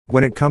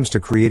When it comes to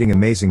creating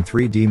amazing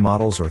 3D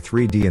models or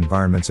 3D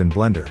environments in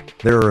Blender,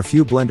 there are a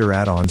few Blender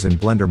add-ons in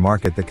Blender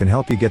Market that can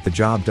help you get the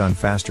job done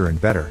faster and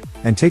better,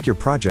 and take your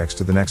projects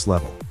to the next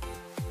level.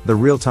 The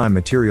Realtime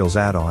Materials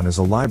Addon is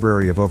a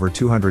library of over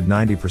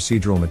 290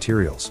 procedural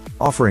materials,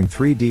 offering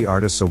 3D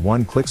artists a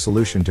one-click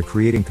solution to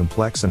creating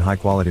complex and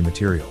high-quality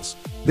materials.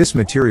 This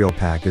material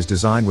pack is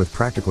designed with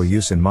practical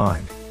use in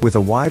mind, with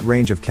a wide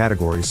range of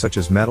categories such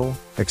as metal,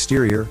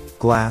 exterior,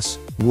 glass,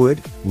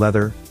 wood,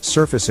 leather,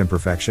 surface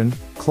imperfection,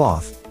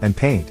 cloth, and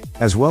paint,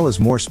 as well as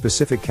more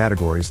specific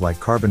categories like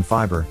carbon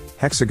fiber,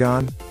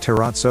 hexagon,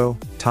 terrazzo,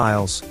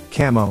 tiles,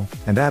 camo,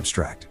 and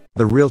abstract.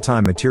 The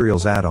Realtime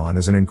Materials Addon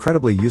is an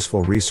incredibly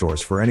useful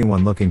resource for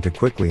anyone looking to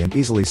quickly and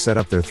easily set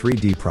up their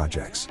 3D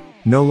projects.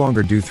 No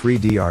longer do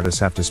 3D artists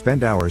have to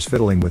spend hours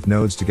fiddling with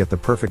nodes to get the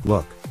perfect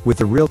look. With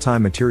the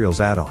Realtime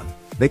Materials Addon,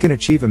 they can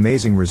achieve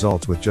amazing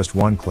results with just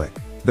one click.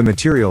 The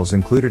materials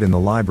included in the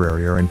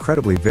library are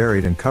incredibly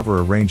varied and cover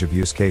a range of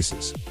use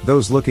cases.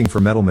 Those looking for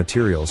metal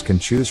materials can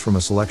choose from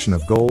a selection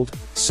of gold,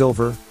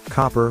 silver,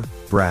 copper,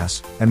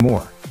 brass, and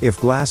more.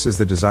 If glass is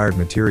the desired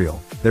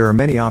material, there are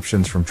many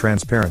options from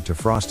transparent to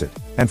frosted,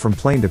 and from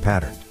plain to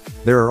patterned.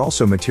 There are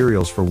also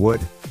materials for wood,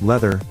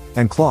 leather,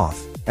 and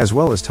cloth, as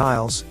well as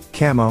tiles,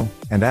 camo,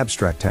 and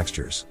abstract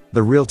textures.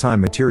 The Realtime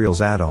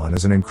Materials Addon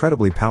is an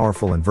incredibly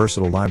powerful and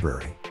versatile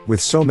library. With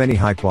so many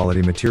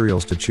high-quality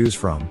materials to choose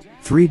from,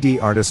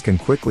 3D artists can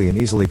quickly and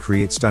easily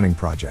create stunning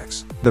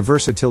projects. The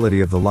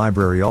versatility of the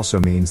library also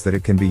means that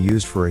it can be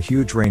used for a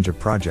huge range of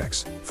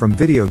projects, from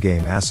video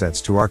game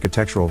assets to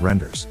architectural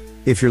renders.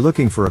 If you're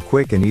looking for a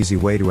quick and easy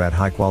way to add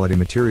high-quality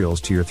materials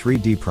to your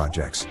 3D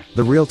projects,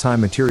 the Realtime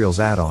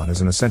Materials Addon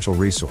is an essential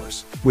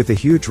resource. With a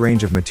huge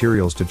range of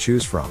materials to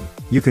choose from,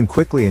 you can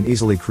quickly and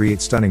easily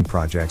create stunning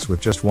projects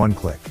with just one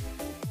click.